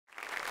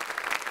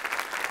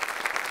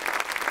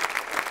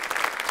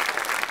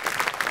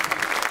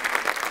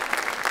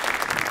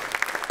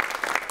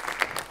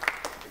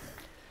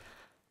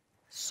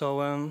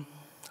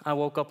I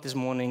woke up this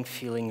morning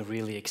feeling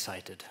really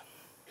excited.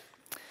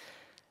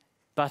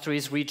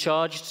 Batteries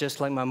recharged,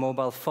 just like my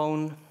mobile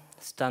phone,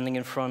 standing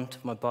in front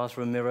of my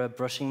bathroom mirror,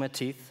 brushing my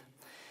teeth.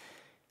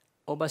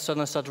 All of a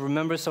sudden, I started to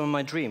remember some of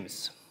my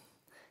dreams.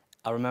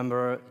 I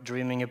remember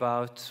dreaming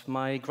about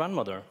my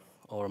grandmother,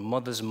 or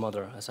mother's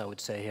mother, as I would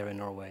say here in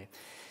Norway.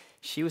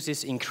 She was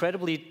this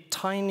incredibly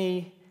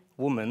tiny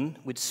woman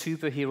with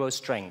superhero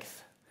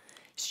strength.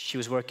 She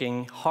was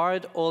working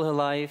hard all her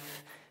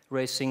life,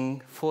 raising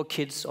 4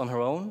 kids on her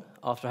own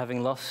after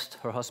having lost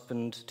her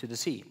husband to the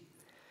sea.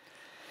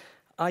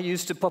 I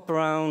used to pop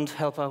around,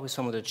 help out with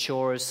some of the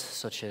chores,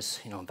 such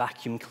as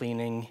vacuum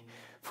cleaning,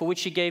 for which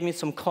she gave me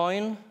some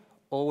coin,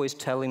 always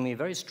telling me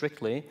very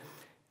strictly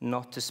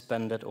not to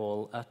spend it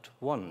all at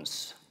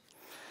once.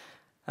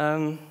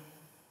 I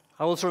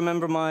also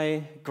remember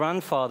my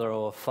grandfather,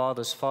 or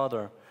father's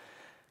father.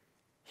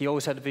 He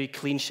always had to be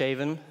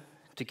clean-shaven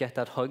to get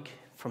that hug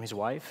from his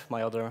wife,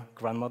 my other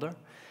grandmother.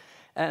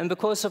 And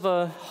because of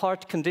a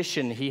heart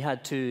condition, he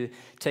had to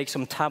take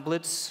some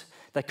tablets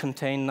that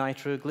contained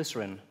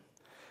nitroglycerin.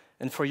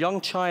 And for a young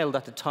child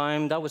at the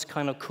time, that was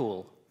kind of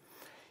cool.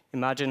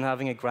 Imagine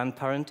having a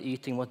grandparent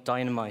eating what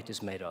dynamite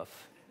is made of.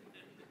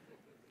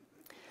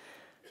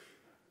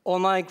 All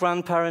my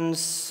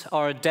grandparents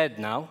are dead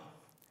now,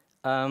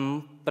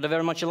 but are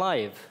very much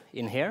alive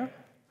in here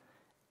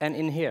and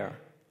in here.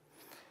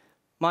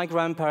 My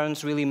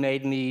grandparents really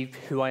made me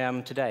who I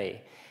am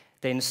today.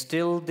 They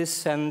instilled this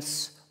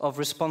sense of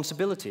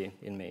responsibility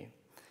in me.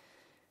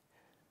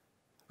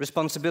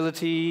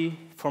 Responsibility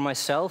for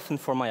myself and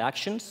for my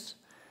actions,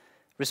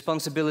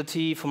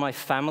 responsibility for my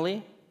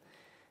family,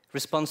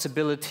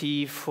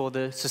 responsibility for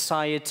the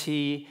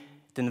society,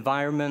 the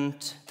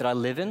environment that I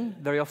live in,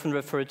 very often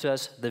referred to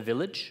as the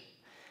village,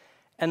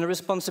 and a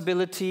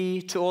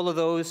responsibility to all of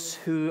those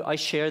who I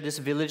share this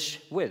village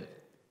with.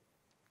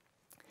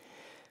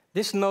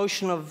 This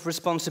notion of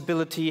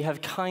responsibility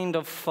have kind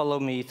of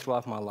followed me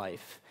throughout my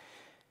life.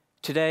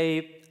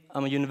 Today,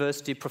 I'm a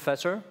university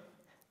professor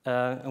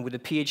and with a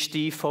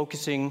PhD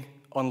focusing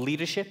on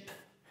leadership.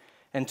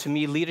 And to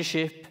me,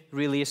 leadership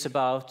really is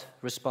about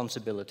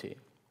responsibility.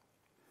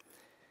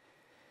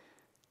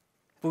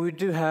 But we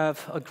do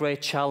have a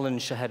great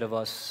challenge ahead of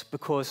us,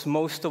 because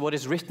most of what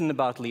is written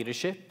about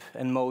leadership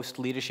and most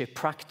leadership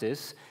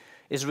practice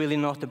is really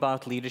not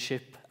about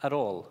leadership at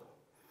all.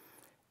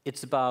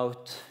 It's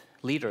about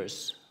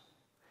leaders.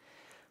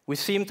 We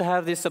seem to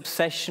have this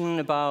obsession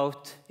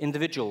about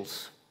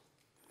individuals.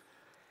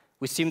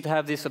 We seem to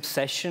have this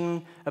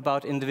obsession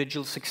about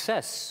individual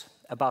success,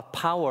 about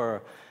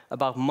power,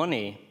 about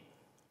money.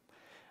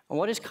 And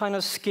what is kind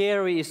of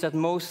scary is that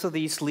most of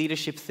these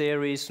leadership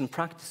theories and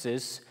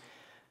practices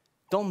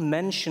don't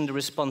mention the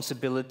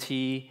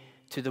responsibility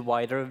to the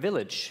wider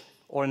village,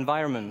 or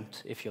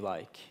environment, if you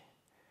like.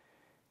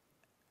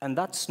 And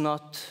that's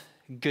not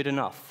good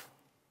enough.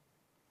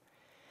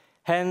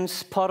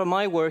 Hence, part of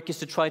my work is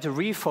to try to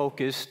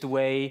refocus the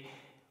way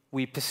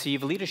we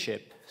perceive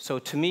leadership. So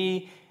to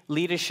me,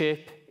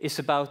 leadership is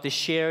about the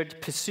shared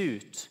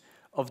pursuit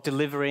of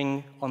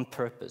delivering on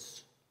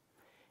purpose.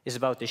 It's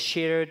about the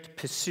shared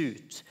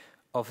pursuit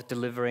of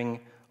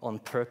delivering on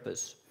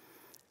purpose.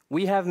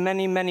 We have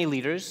many, many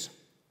leaders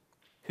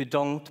who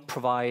don't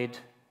provide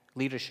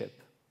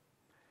leadership.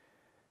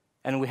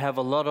 And we have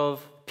a lot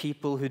of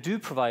people who do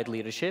provide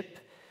leadership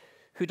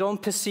who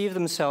don't perceive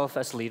themselves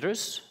as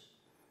leaders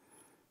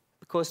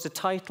because the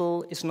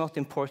title is not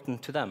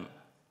important to them.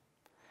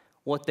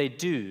 What they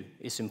do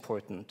is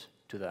important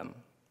to them.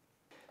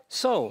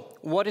 So,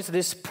 what is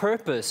this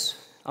purpose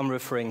I'm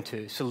referring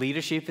to? So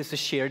leadership is a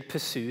shared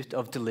pursuit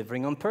of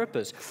delivering on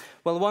purpose.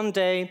 Well, one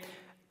day,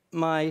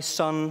 my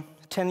son,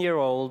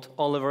 10-year-old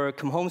Oliver,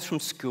 comes home from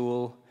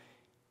school.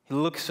 He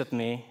looks at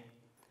me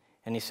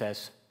and he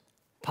says,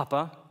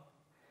 "Papa,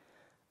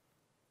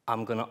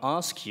 I'm going to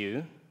ask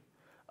you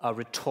a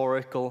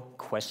rhetorical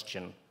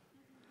question."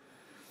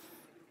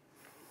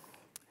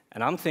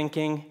 And I'm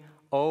thinking,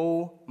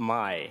 oh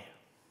my.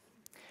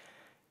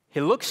 He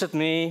looks at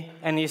me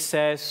and he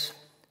says,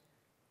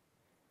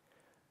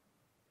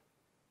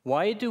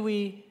 "Why do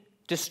we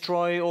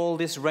destroy all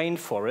this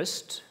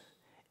rainforest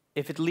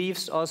if it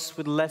leaves us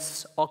with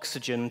less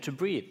oxygen to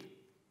breathe?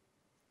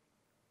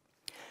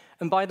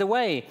 And by the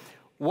way,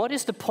 what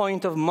is the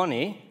point of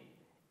money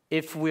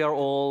if we are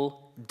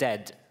all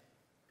dead?"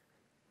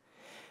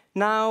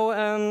 Now,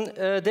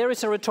 there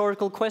is a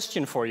rhetorical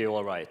question for you,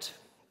 all right.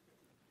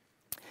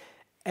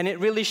 And it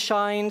really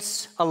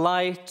shines a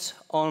light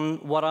on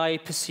what I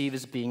perceive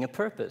as being a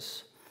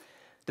purpose.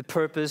 The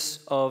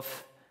purpose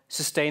of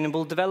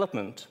sustainable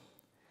development.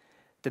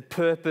 The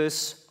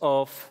purpose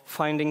of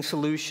finding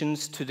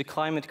solutions to the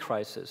climate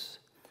crisis.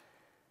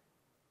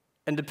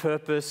 And the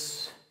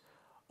purpose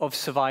of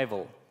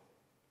survival.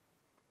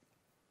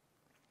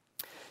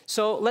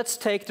 So let's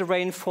take the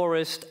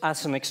rainforest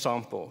as an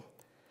example.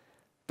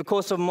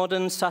 Because of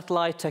modern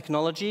satellite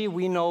technology,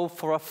 we know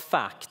for a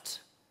fact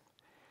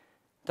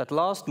that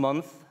last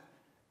month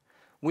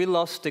we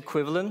lost the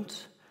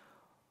equivalent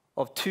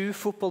of 2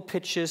 football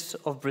pitches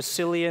of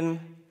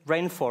Brazilian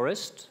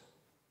rainforest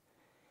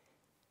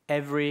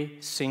every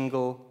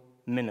single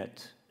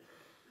minute.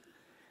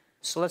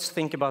 So let's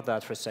think about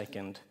that for a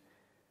second.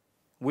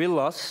 We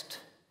lost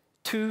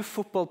 2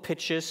 football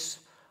pitches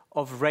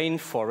of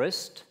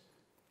rainforest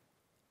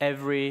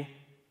every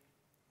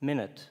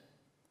minute.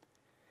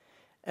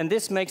 And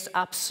this makes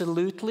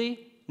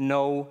absolutely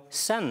no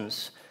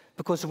sense,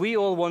 because we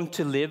all want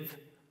to live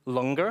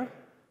longer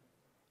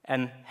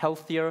and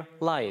healthier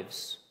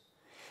lives.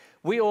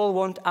 We all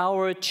want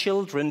our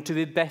children to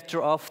be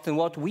better off than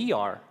what we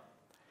are.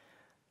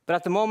 But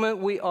at the moment,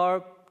 we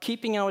are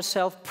keeping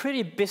ourselves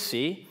pretty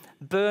busy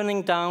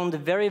burning down the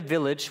very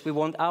village we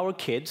want our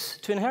kids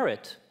to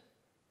inherit.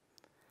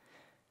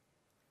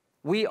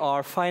 We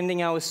are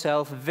finding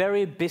ourselves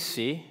very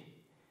busy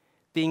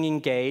being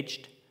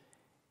engaged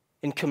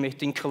in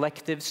committing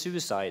collective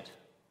suicide.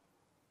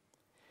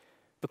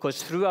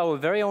 Because through our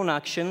very own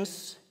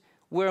actions,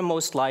 we're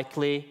most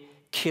likely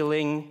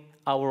killing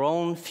our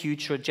own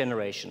future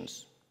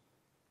generations.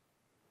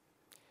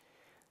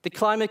 The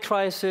climate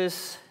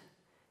crisis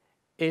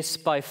is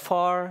by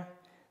far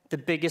the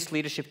biggest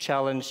leadership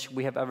challenge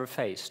we have ever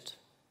faced.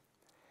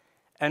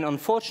 And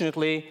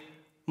unfortunately,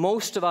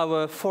 most of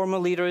our former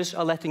leaders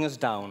are letting us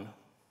down.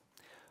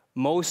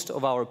 Most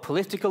of our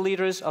political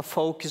leaders are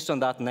focused on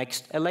that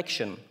next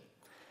election.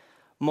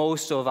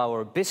 Most of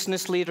our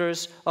business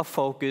leaders are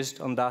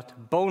focused on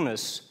that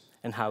bonus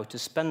and how to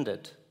spend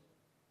it.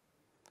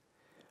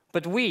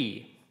 But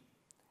we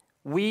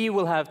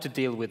will have to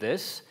deal with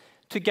this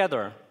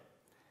together,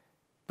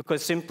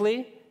 because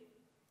simply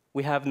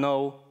we have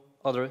no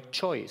other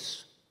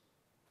choice.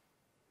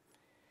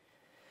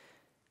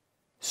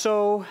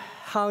 So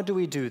how do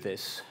we do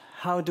this?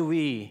 How do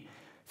we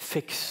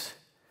fix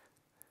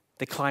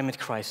the climate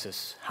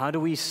crisis? How do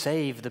we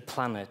save the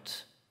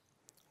planet?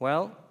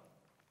 Well,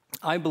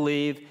 I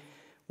believe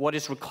what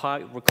is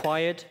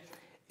required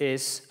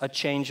is a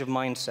change of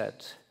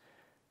mindset.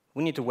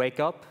 We need to wake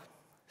up,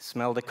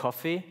 smell the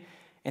coffee,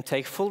 and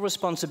take full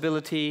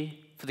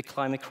responsibility for the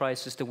climate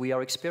crisis that we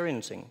are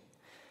experiencing.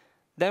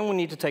 Then we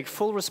need to take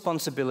full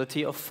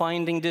responsibility of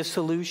finding the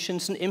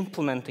solutions and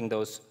implementing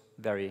those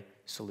very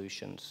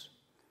solutions.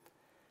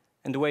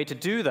 And the way to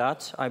do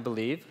that, I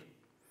believe,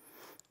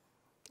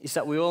 is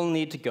that we all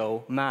need to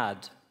go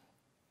mad.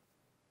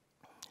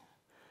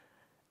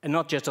 And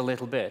not just a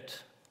little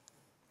bit.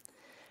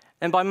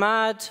 And by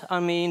mad, I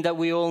mean that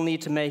we all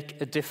need to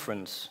make a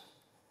difference.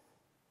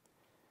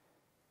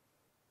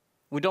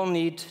 We don't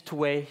need to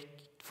wait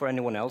for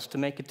anyone else to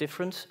make a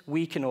difference.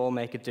 We can all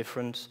make a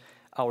difference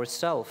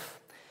ourselves.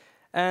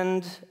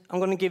 And I'm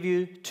going to give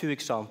you 2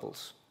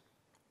 examples.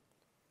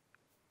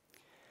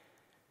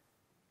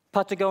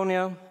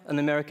 Patagonia, an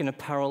American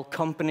apparel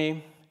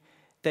company,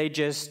 they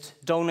just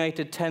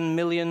donated $10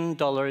 million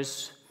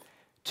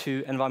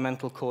to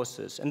environmental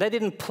causes. And they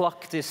didn't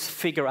pluck this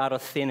figure out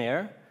of thin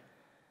air.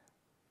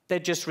 They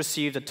just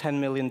received a $10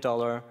 million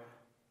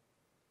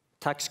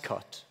tax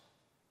cut.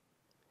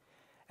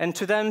 And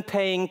to them,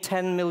 paying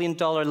 $10 million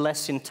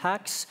less in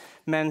tax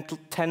meant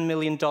 $10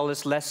 million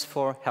less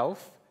for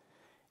health,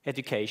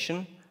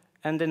 education,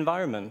 and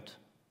environment.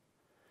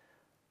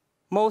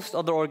 Most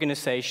other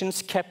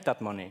organizations kept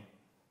that money.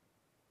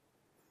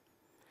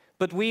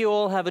 But we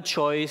all have a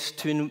choice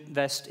to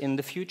invest in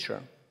the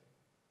future.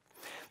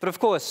 But of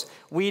course,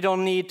 we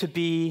don't need to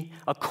be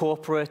a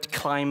corporate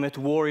climate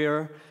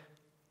warrior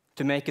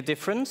to make a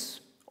difference.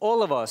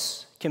 All of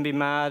us can be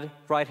mad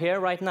right here,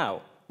 right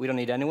now. We don't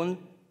need anyone's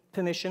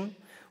permission.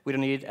 We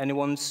don't need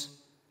anyone's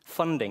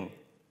funding.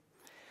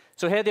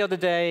 So here the other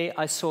day,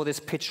 I saw this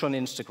picture on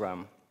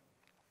Instagram.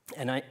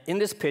 And in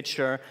this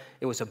picture,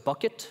 it was a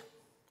bucket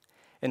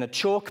and a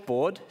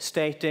chalkboard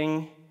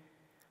stating,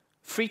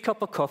 "Free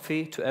cup of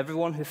coffee to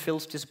everyone who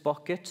fills this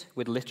bucket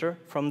with litter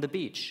from the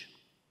beach."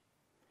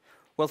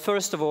 Well,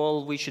 first of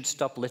all, we should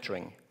stop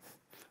littering,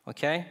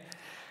 okay?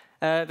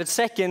 But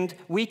second,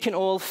 we can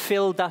all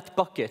fill that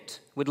bucket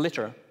with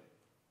litter.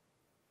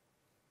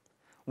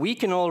 We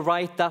can all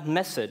write that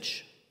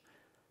message,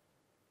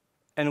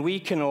 and we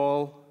can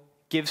all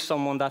give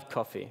someone that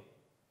coffee.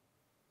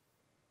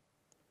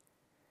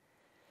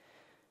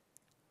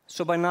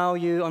 So by now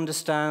you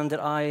understand that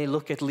I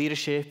look at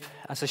leadership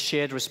as a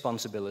shared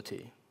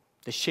responsibility,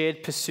 the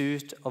shared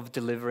pursuit of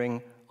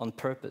delivering on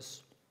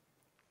purpose.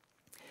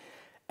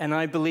 And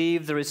I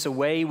believe there is a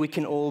way we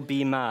can all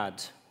be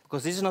mad,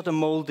 because this is not a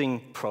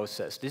molding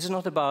process. This is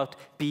not about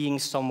being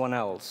someone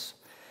else.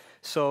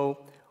 So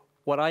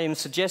what I am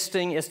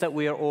suggesting is that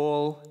we are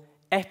all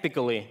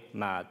epically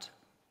mad.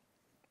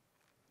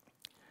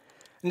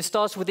 And it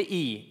starts with the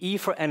E, E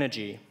for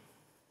energy.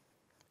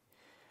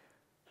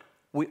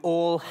 We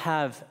all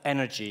have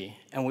energy,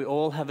 and we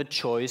all have a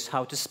choice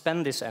how to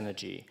spend this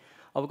energy.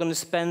 Are we going to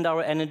spend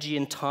our energy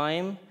and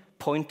time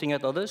pointing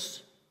at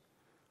others,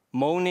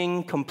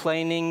 moaning,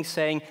 complaining,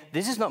 saying,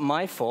 "This is not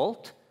my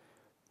fault,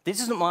 this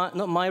is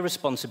not my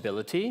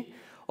responsibility"?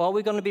 Or are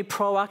we going to be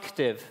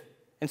proactive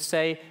and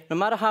say, no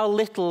matter how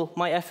little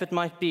my effort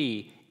might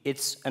be,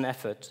 it's an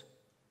effort?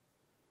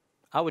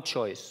 Our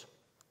choice.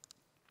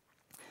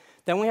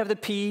 Then we have the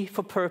P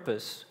for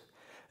purpose.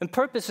 And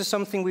purpose is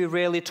something we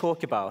rarely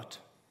talk about.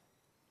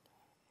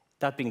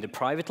 That being the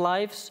private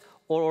lives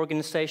or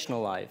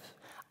organizational life.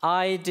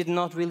 I did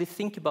not really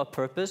think about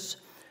purpose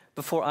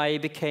before I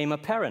became a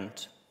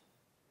parent.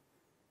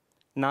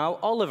 Now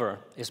Oliver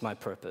is my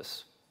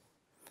purpose.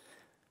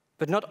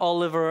 But not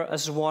Oliver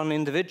as one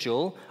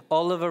individual.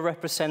 Oliver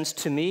represents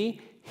to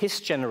me his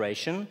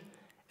generation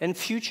and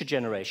future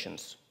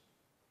generations.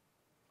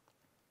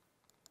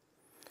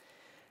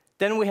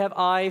 Then we have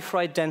I for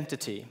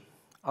identity.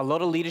 A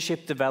lot of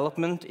leadership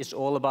development is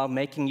all about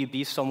making you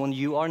be someone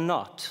you are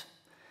not.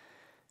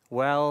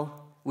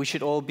 Well, we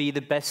should all be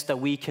the best that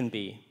we can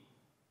be.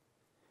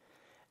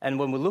 And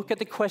when we look at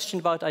the question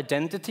about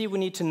identity, we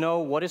need to know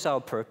what is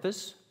our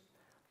purpose?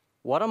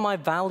 What are my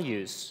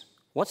values?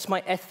 What's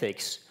my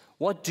ethics?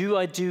 What do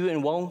I do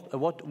and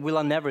what will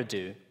I never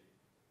do?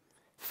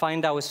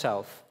 Find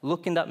ourselves,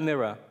 look in that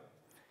mirror,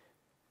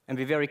 and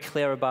be very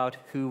clear about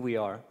who we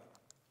are.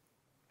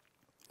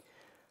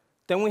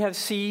 Then we have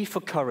C for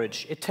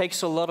courage. It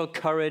takes a lot of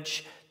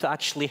courage to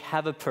actually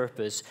have a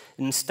purpose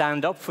and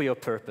stand up for your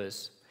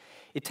purpose.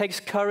 It takes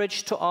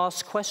courage to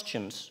ask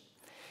questions.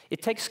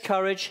 It takes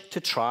courage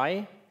to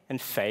try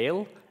and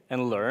fail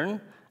and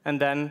learn, and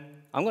then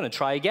I'm going to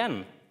try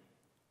again.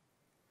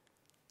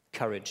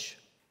 Courage.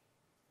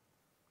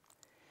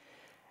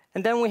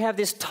 And then we have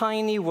this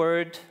tiny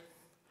word,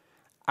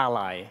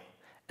 ally.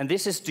 And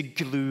this is the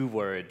glue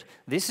word.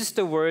 This is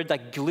the word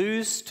that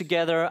glues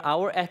together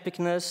our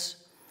epicness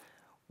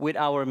with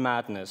our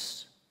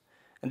madness.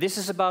 And this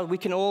is about we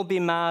can all be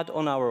mad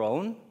on our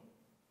own.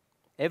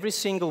 Every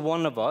single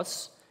one of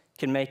us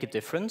can make a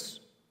difference.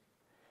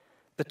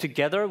 But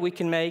together we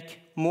can make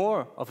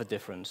more of a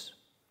difference.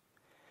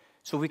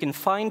 So we can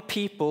find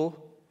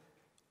people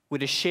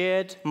with a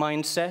shared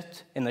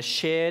mindset and a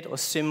shared or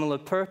similar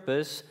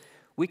purpose.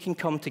 We can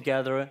come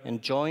together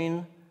and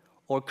join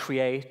or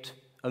create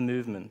a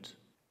movement.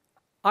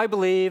 I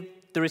believe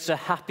there is a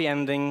happy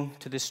ending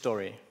to this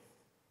story.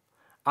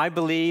 I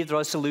believe there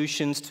are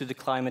solutions to the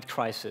climate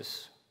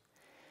crisis.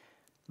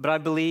 But I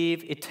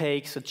believe it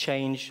takes a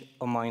change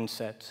of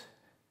mindset.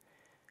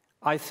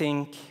 I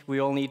think we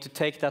all need to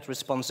take that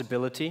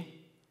responsibility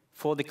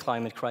for the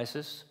climate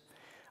crisis.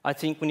 I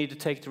think we need to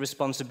take the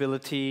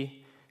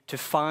responsibility to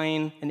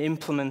find and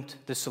implement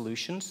the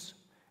solutions.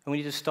 And we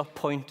need to stop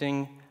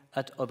pointing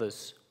at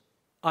others.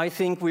 I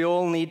think we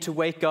all need to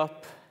wake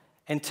up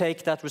and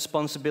take that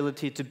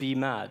responsibility to be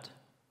mad.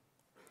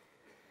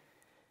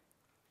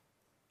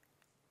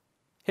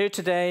 Here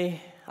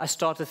today, I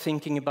started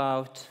thinking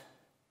about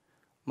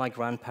my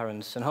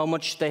grandparents and how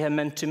much they have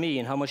meant to me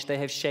and how much they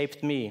have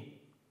shaped me.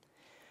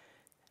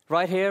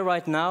 Right here,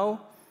 right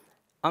now,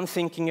 I'm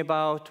thinking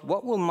about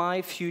what will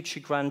my future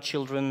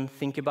grandchildren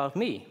think about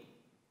me?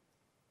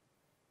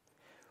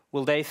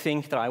 Will they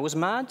think that I was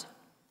mad?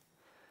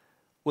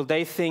 Will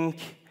they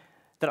think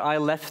that I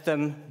left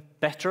them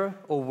better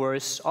or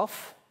worse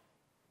off?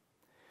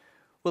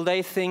 Will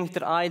they think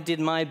that I did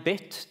my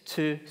bit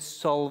to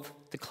solve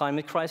the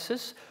climate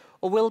crisis?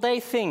 Or will they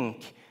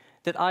think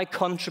that I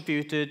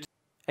contributed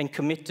and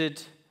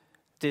committed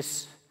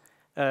this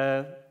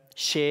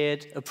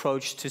shared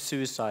approach to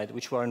suicide,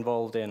 which we're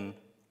involved in?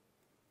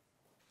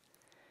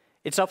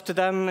 It's up to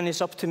them and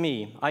it's up to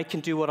me. I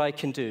can do what I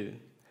can do.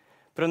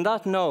 But on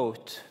that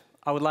note,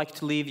 I would like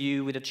to leave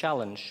you with a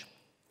challenge.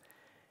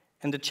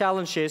 And the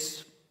challenge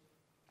is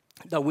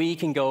that we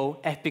can go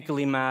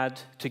epically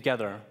mad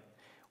together.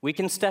 We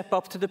can step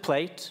up to the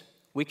plate.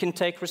 We can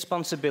take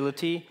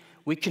responsibility.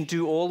 We can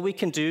do all we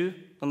can do,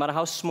 no matter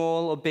how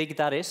small or big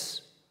that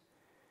is.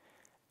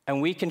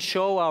 And we can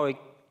show our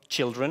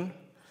children,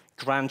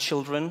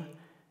 grandchildren,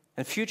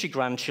 and future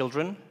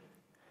grandchildren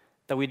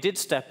that we did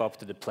step up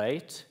to the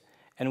plate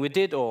and we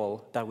did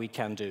all that we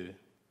can do.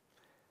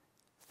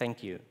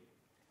 Thank you.